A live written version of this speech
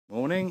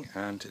Morning,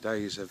 and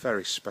today is a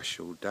very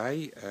special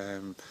day.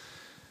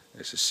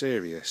 It's a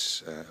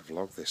serious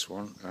vlog, this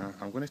one.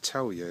 I'm going to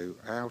tell you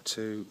how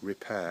to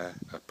repair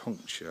a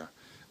puncture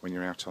when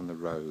you're out on the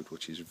road,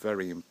 which is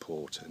very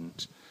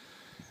important.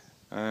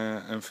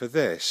 And for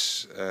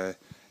this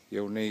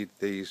you'll need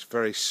these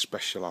very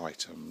special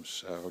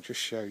items. I'll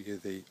just show you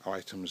the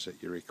items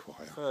that you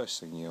require. First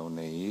thing you'll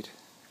need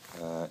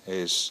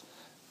is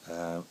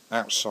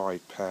outside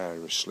pair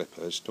of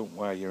slippers. Don't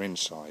wear your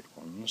inside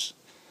ones.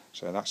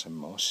 So that's a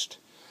must.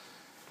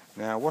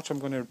 Now what I'm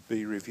going to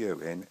be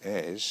reviewing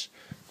is,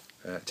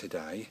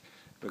 today,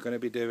 we're going to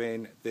be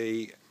doing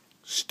the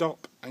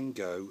stop and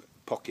go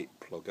pocket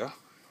plugger,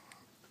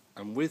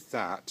 and with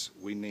that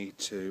we need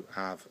to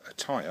have a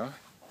tyre.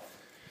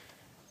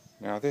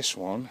 Now this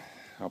one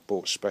I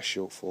bought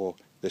special for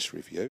this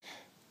review.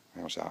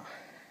 How's that?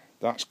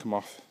 That's come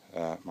off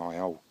my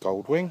old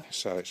Goldwing,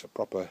 so it's a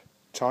proper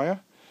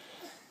tyre.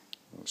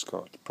 It's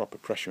got proper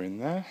pressure in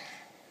there.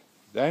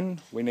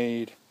 Then we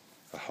need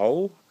a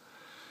hole.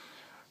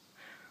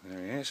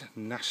 There it is, a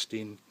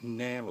nasty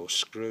nail or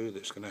screw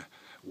that's going to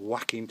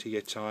whack into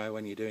your tyre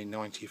when you're doing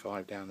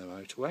 95 down the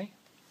motorway.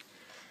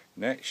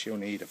 Next you'll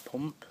need a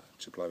pump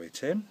to blow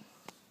it in,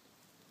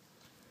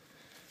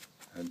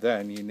 and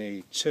then you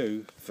need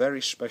two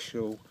very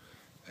special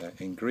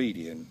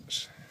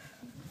ingredients.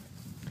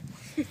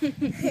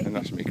 And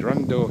that's my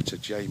granddaughter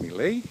Jamie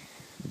Lee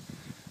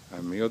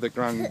and my other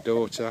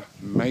granddaughter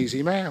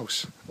Maisie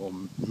Mouse, or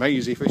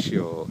Maisie for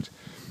short.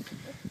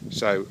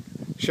 So,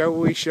 shall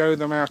we show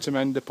them how to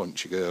mend a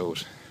puncture,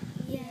 girls?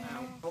 Yeah.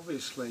 Now,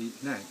 obviously,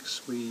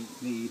 next we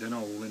need an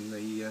hole in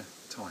the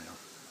tyre.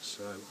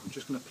 So, I'm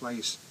just going to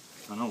place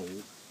an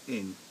hole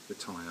in the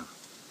tyre.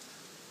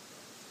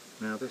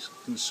 Now, this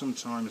can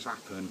sometimes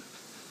happen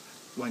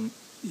when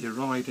you're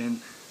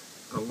riding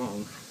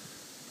along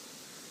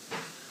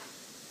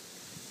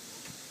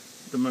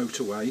the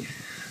motorway.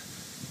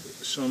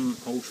 Some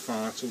old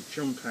fart will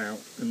jump out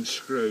and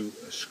screw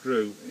a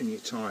screw in your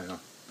tyre.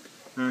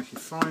 Now if you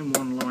find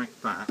one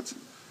like that,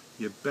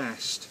 you're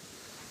best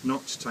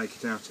not to take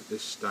it out at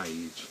this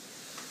stage,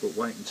 but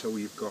wait until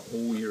you've got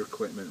all your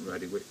equipment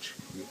ready, which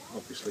you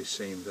obviously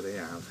seen that I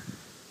have.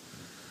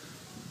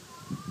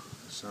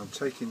 So I'm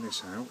taking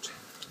this out,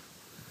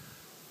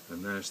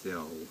 and there's the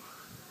hole.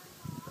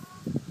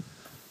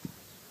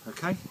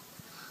 Okay?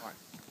 Right.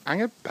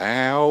 Hang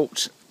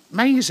about.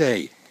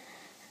 Maisie!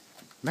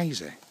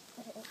 Maisie.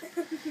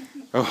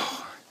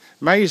 Oh,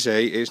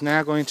 Maisie is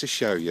now going to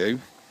show you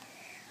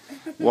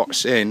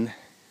what's in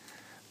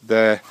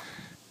the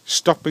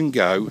stop and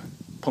go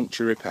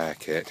puncture repair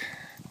kit.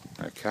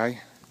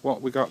 Okay,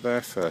 what we got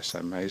there first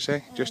then,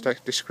 Maisie? Just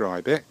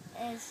describe it.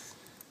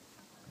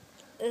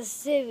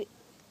 It's a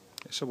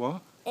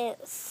what?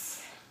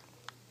 It's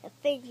a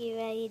thingy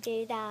where you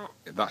do that.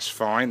 That's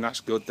fine,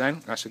 that's good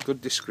then. That's a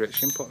good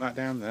description. Put that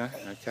down there.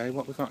 Okay,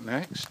 what we got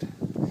next?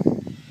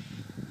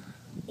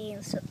 The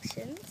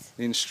instructions.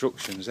 The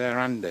instructions, they're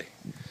handy.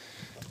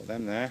 Put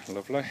them there,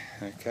 lovely.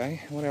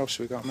 Okay, what else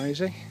have we got,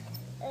 Maisie?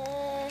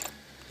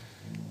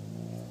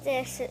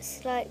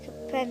 It's like a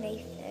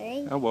penny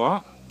thing. A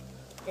what?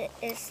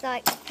 It's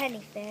like a penny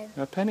thing.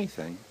 A penny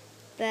thing?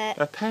 But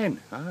a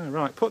pen. Ah,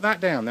 right. Put that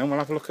down then, we'll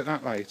have a look at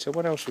that later.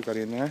 What else we got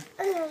in there?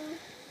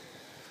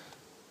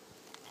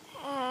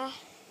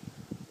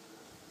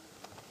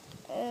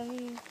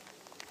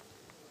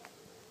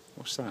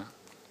 What's that?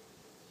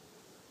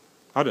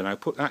 I don't know,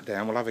 put that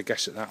down, we'll have a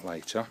guess at that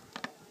later.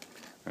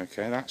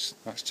 Okay, that's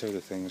two of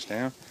the things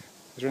down.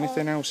 Is there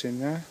anything else in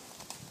there?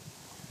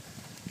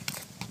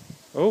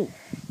 Oh,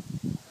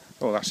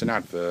 that's an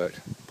advert.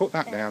 Put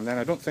that down then,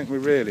 I don't think we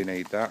really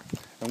need that.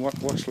 And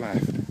what's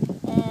left?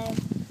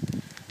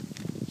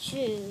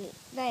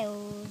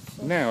 Nails.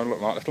 Now look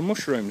like little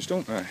mushrooms,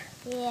 don't they?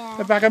 Yeah.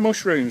 A bag of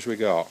mushrooms we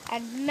got.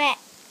 And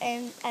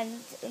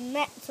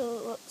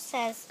metal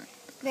says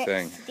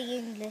next to the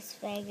English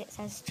thing, it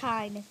says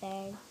China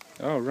thing.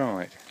 Oh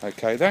right,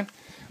 okay then.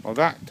 Well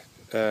that,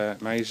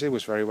 Maisie,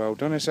 was very well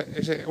done. Is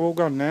it all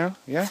gone now?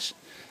 Yes?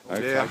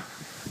 Okay. Yeah.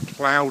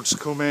 Clouds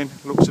coming,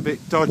 looks a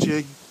bit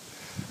dodgy,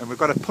 and we've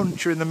got a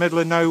puncture in the middle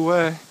of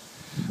nowhere.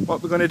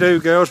 What we're going to do,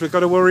 girls, we've got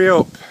to hurry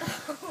up.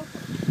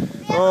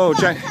 Oh,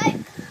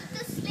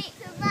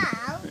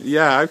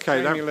 yeah,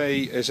 okay. Jamie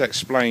Lee has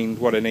explained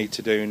what I need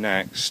to do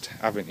next,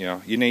 haven't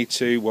you? You need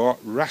to what?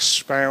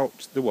 Rasp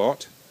out the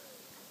what?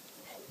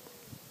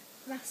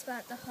 Rasp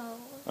out the hole.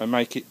 And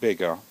make it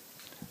bigger.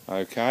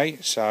 Okay,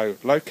 so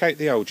locate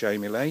the hole,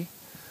 Jamie Lee.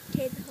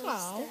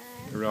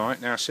 Right,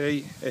 now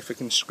see if we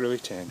can screw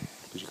it in,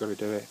 because you've got to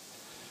do it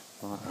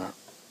like that.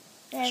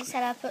 Then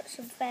shall I put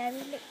some fairy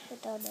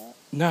liquid on it?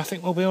 No, I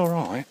think we'll be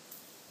alright.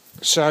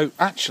 So,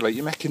 actually,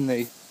 you're making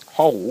the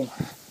hole,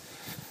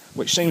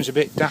 which seems a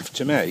bit daft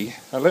to me,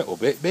 a little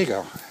bit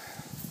bigger.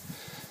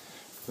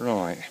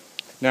 Right.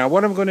 Now,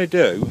 what I'm going to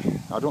do,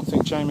 I don't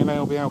think Jamie Lee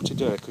will be able to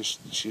do it, because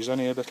she's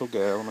only a little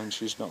girl and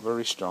she's not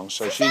very strong.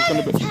 So she's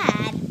going to be...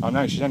 10. I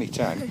know, she's only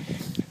 10.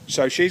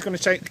 So she's going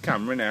to take the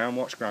camera now and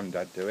watch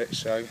Grandad do it.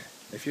 So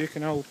if you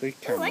can hold the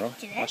camera,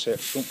 that's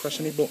it. Don't press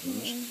any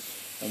buttons.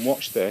 And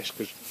watch this,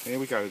 because here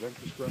we go then,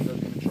 because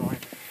Granddad's going to try and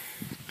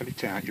get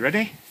it out. You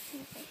ready?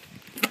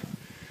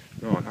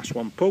 Right, that's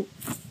 1 pull,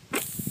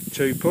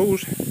 2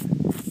 pulls,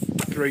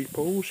 3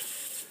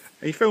 pulls.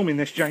 Are you filming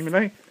this, Jamie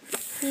Lee?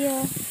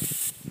 Yeah.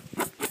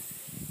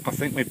 I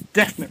think we've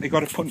definitely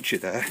got a puncture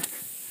there.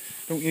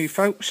 Don't you,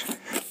 folks?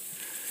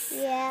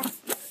 Yeah.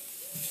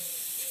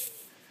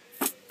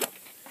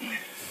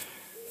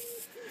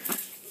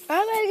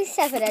 I'm only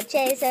 7 and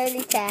Jay's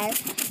only 10.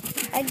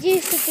 And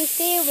you should be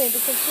filming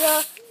because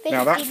you're 59.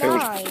 Now that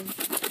feels...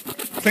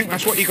 I think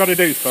that's what you got to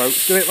do,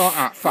 folks. Do it like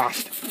that,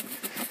 fast.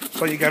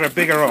 So you get a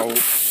bigger hole.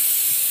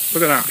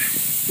 Look at that.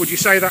 Would you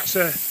say that's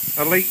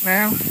a leak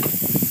now?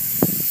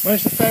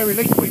 Where's the fairy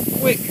liquid?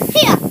 Quick!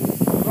 Here!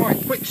 Right,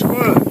 quick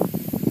squirt.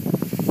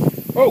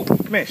 Oh,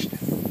 missed.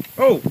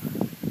 Oh!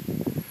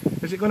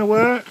 Is it going to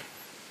work?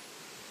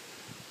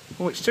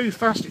 Oh, it's too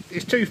fast.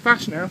 It's too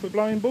fast now for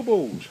blowing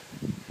bubbles.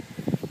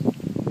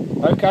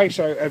 Okay,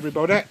 so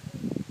everybody,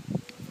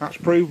 that's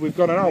proved we've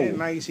got an hole.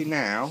 Maisie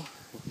now,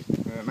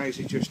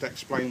 Maisie just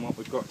explain what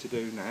we've got to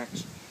do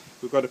next.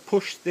 We've got to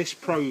push this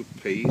probe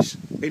piece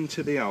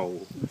into the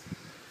hole.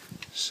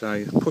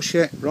 So push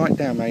it right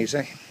down,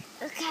 Maisie.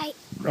 Okay.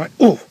 Right,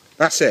 oh,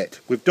 that's it.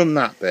 We've done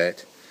that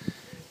bit.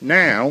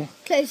 Now...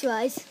 Close your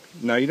eyes.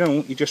 No, you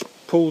don't. You just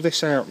pull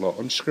this out, lot,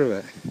 unscrew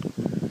it.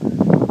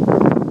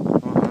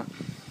 Like that.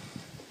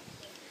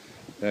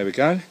 There we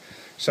go.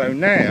 So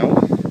now...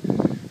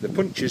 the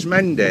puncture's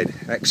mended,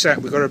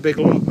 except we've got a big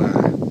lump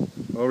there.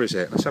 Or is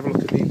it? Let's have a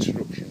look at the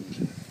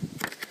instructions.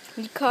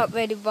 You can't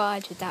really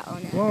ride with that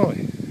on it.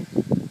 Why?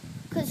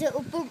 Because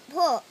it'll bump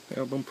up.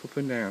 It'll bump up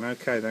and down.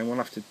 Okay, then we'll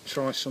have to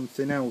try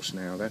something else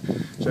now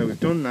then. So we've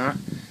done that.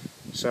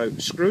 So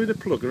screw the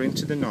plugger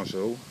into the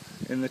nozzle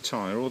in the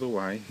tyre all the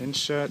way.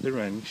 Insert the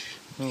wrench.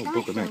 Oh,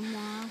 bugger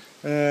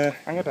me.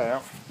 Hang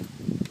about.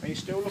 Are you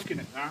still looking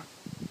at that?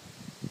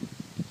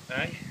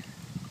 Eh?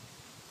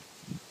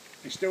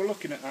 You're still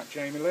looking at that,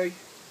 Jamie Lee?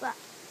 What?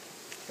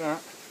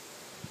 That.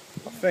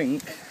 I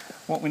think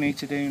what we need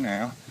to do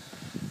now...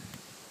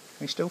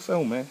 Are you still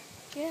filming?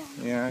 Yeah.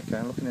 Yeah, okay,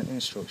 I'm looking at the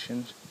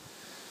instructions.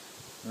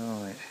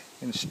 Right.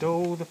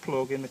 Install the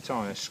plug in the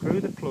tyre. Screw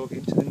the plug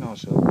into the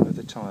nozzle of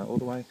the tyre all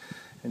the way.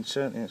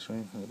 Insert the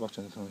instrument at the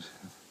bottom of the tyre.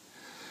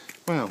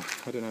 Well,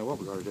 I don't know what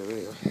we've got to do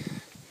here.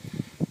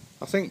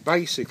 I think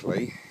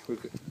basically...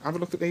 have a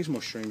look at these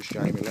mushrooms,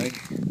 Jamie Lee.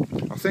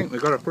 I think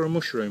we've got to put a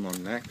mushroom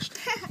on next.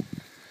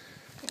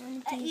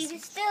 You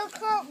still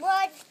can't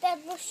ride with them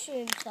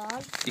mushrooms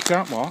on. You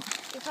can't what?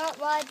 You can't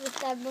ride with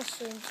them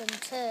mushrooms on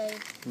too.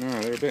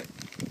 No, they're a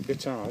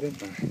bit hard, aren't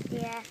they?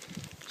 Yeah.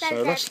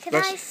 So Can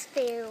I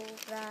spill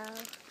though?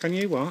 Can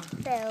you what?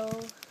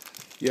 Spill.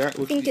 Yeah,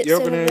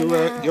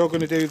 you're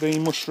going to do the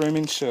mushroom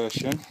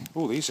insertion.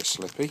 Oh, these are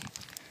slippy.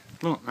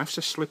 Look, that's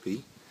a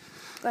slippy.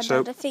 But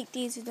So, I think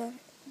these are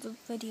the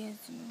videos.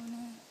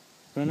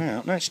 Run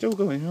out. No, it's still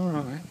going. All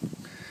right.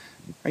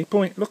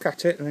 Hey, look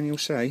at it, and then you'll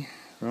see.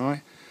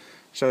 Right.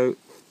 So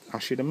I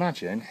should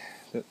imagine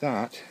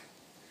that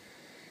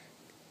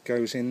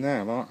goes in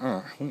there like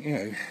that, wouldn't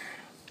you?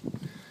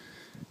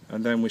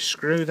 And then we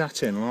screw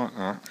that in like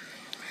that.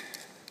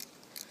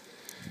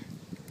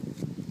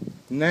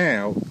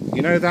 Now,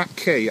 you know that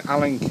key,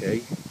 Allen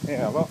key?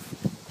 Yeah, look.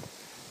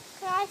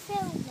 Can I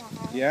film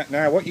now? Yeah,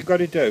 now what you've got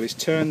to do is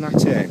turn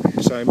that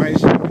in. So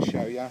Maisie's going to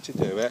show you how to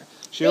do it.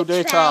 She'll do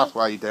it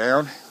halfway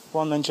down. Go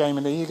on then,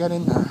 Jamie Lee, you get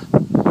in there.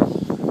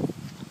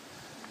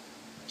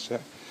 That's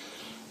it.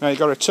 Now you've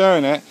got to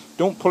turn it,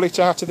 don't pull it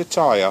out of the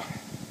tyre.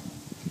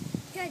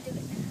 Can I do it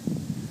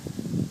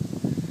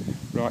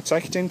now? Right,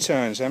 take it in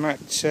turns then, let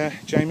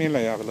Jamie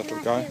Lee have a little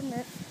go. Film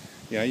it?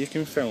 Yeah, you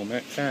can film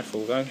it,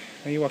 careful though.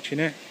 Are you watching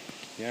it?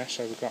 Yeah,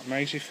 so we've got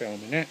Maisie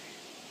filming it.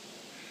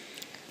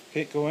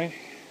 Keep going.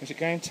 Is it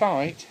going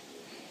tight?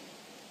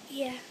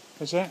 Yeah.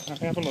 Is it?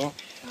 Let me have a look.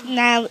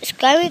 Now it's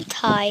going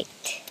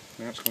tight.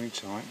 Now it's going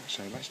tight,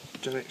 so let's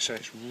do it so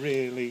it's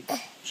really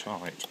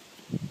tight.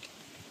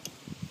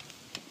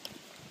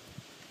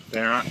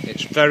 There,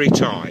 it's very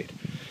tight.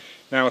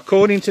 Now,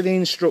 according to the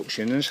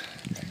instructions,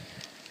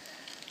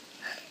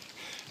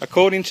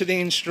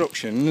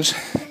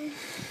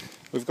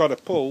 we've got to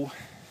pull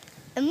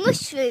A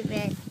mushroom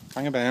in.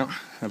 Hang about,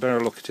 I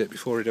better look at it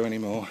before I do any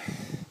more.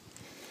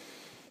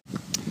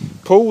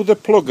 Pull the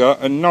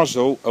plugger and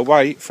nozzle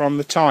away from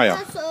the tyre.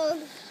 That's all.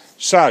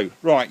 So,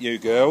 right you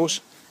girls,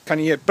 can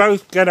you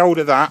both get hold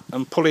of that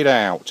and pull it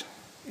out?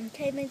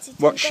 Okay, Maisie.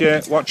 Watch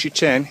your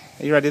tin.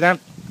 Are you ready then?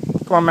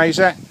 Come on,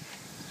 Maisie.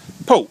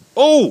 Pull.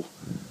 Oh!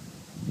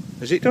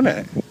 Has it done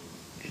it?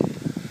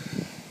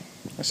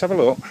 Let's have a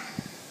look.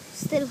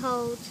 Still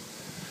hold.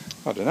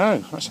 I don't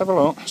know. Let's have a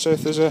look. See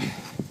if there's a...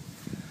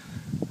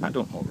 That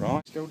don't look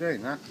right. Still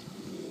doing that?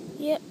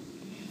 Yep.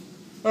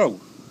 Oh.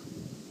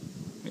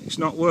 It's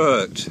not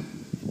worked.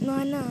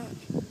 Why not?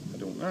 I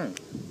don't know.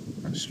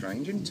 That's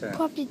strange, isn't it?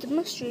 Probably the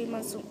mushroom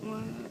hasn't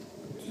worked.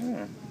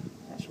 Yeah.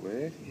 That's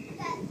weird.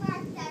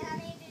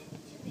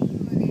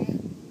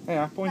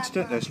 Yeah, I pointed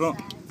at this, look.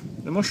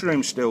 The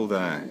mushroom's still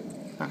there.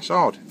 That's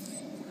odd.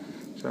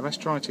 So let's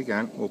try it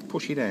again. We'll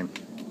push it in.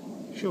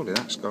 Surely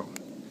that's got...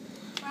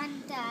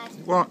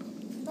 Granddad. What?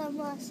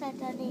 Mama said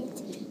I need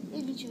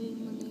injury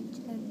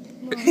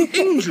money.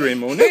 Injury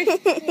money?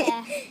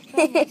 Yeah,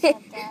 Mama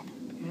said that.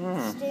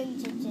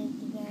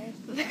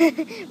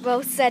 Oh.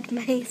 Well said,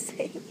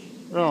 Maisie.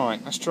 Right,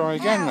 let's try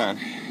again then.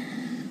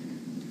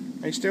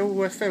 Are you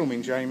still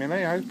filming, Jamie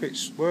Lee? I hope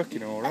it's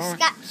working all right.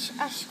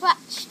 I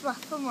scratched my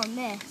thumb on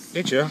this.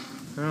 Did you?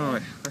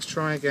 Right, let's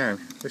try again.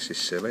 This is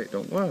silly, it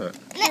don't work.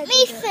 Let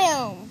me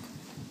film.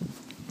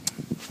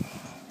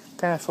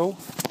 Careful.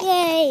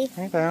 Yay.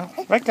 Hang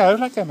about. Let go,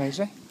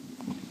 Maisie.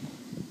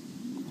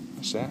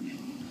 That's it.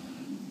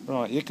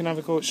 Right, you can have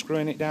a go at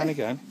screwing it down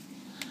again.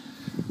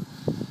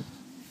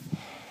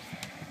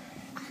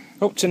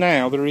 Up to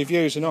now, the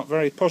reviews are not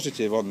very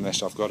positive on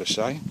this, I've got to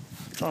say.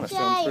 I'm trying to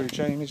film through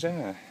Jamie's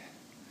hair.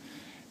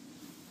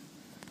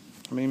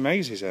 I mean,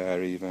 Maisie's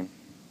hair even.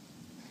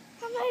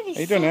 I'm only Have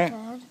you done it?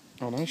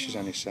 Oh no, she's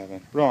only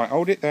 7. Right,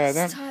 hold it there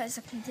then. As tight as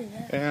I can do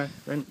that. Yeah,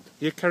 then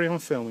you carry on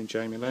filming,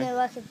 Jamie Lee. No,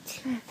 I can.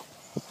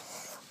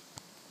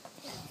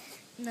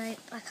 No,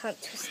 I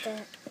can't twist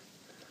it.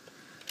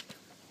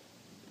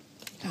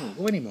 Oh,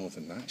 go any more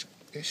than that.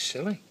 It's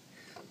silly.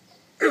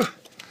 You'd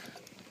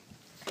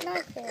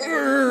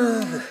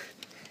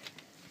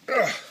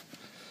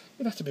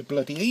have to be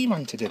bloody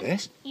E-man to do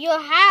this.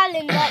 You're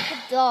howling like a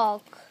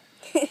dog.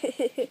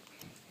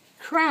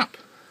 Crap.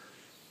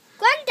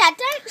 Grandad,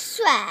 don't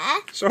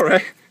swear.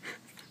 Sorry.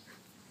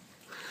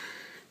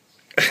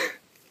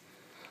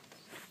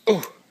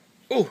 Oh.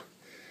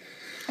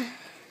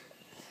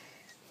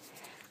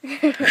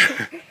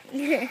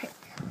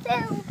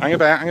 Hang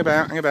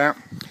about.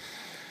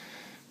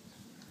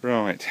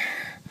 Right.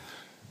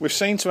 We've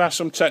seemed to have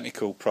some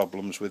technical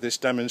problems with this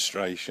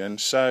demonstration,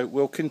 so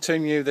we'll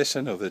continue this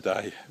another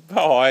day.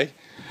 Bye.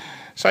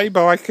 Say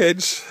bye,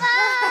 kids.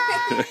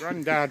 Bye.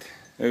 Grandad,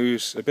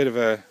 who's a bit of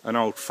an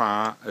old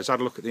fart, has had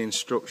a look at the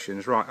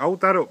instructions. Right,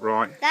 hold that up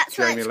right, That's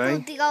why Jamie it's Lee.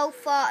 called the old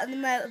fart on the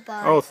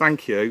motorbike. Oh,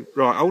 thank you.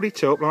 Right, hold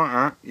it up like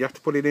that. You have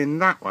to put it in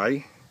that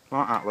way,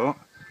 like that, look.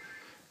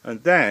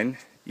 And then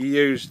you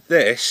use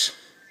this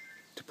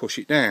to push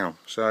it down.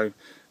 So,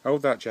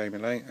 hold that, Jamie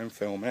Lee, and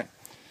film it.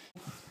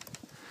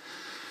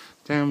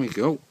 Down we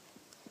go.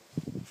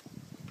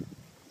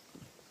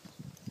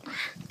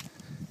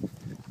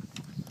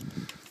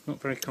 Not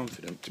very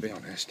confident, to be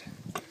honest.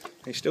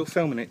 Are you still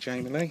filming it,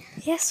 Jamie Lee?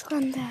 Yes,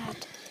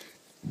 Grandad.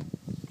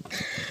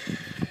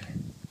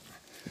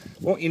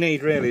 What you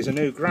need really is a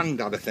new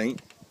Grandad, I think.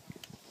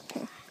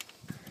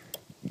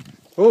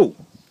 Oh!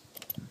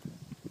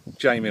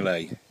 Jamie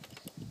Lee.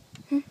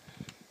 And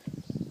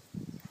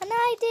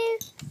I do.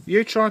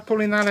 You try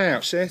pulling that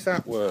out, see if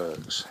that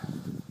works.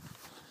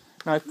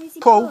 No, Easy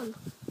pull.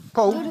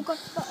 Pull Pull. the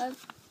bottom.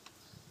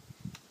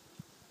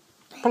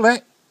 Pull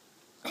it.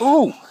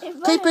 Oh!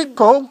 Keep it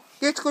pull.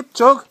 Get a good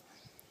tug.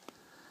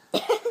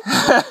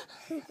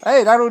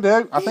 Hey, that'll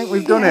do. I think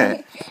we've done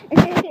it.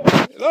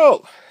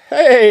 Look!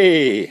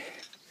 Hey!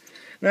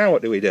 Now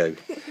what do we do?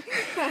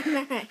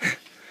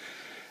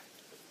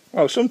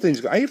 Oh, something's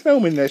got... Are you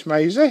filming this,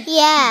 Maisie?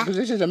 Yeah. Because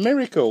this is a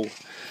miracle.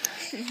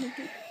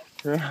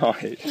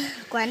 Right.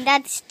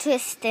 Grandad's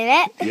twisting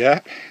it.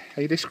 Yeah.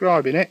 Are you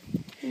describing it?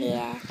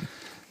 Yeah.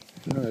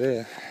 Oh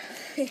dear.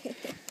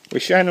 We're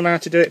showing them how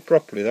to do it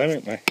properly though,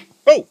 aren't we?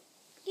 Oh!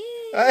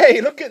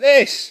 Hey, look at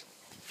this!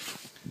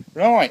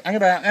 Right, hang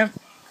about then.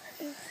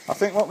 I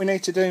think what we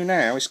need to do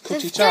now is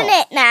cut We've it off. done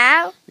it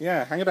now.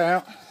 Yeah, hang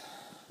about.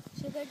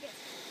 Should we go get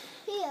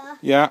here?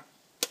 Yeah.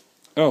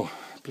 Oh,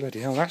 bloody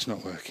hell, that's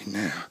not working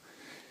now.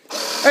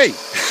 Hey!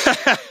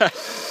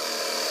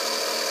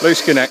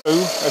 Loose connect.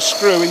 A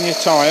screw in your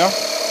tyre.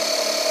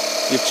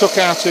 You've took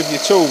out of your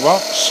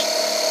toolbox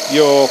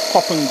your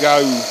pop and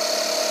go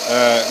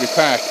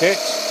repair kit.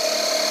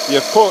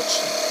 You've put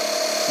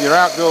your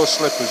outdoor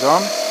slippers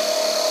on.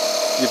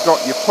 You've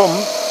got your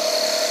pump.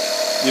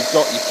 You've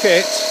got your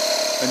kit.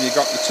 And you've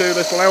got your 2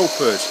 little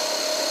helpers.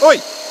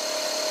 Oi!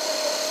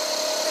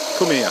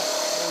 Come here.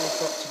 All we've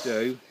got to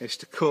do is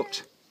to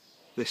cut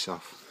this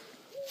off.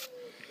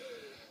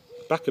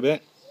 Back a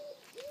bit.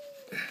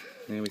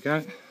 There we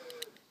go.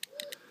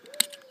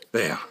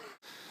 There.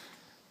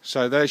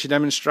 So there's your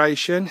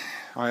demonstration.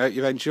 I hope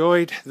you've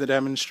enjoyed the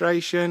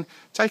demonstration.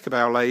 Take a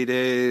bow,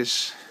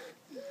 ladies.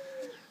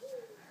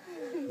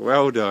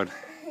 Well done.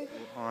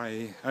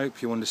 I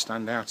hope you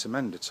understand how to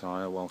mend a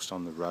tyre whilst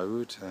on the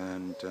road,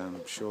 and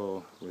I'm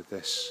sure with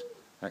this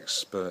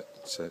expert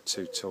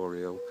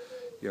tutorial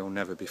you'll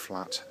never be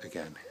flat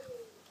again.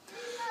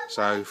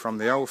 So from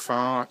the old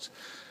fart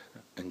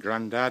and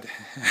Grandad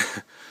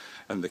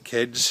and the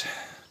kids,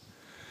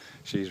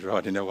 she's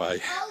riding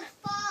away. Old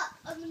fart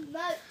on the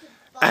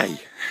motorbike. Hey!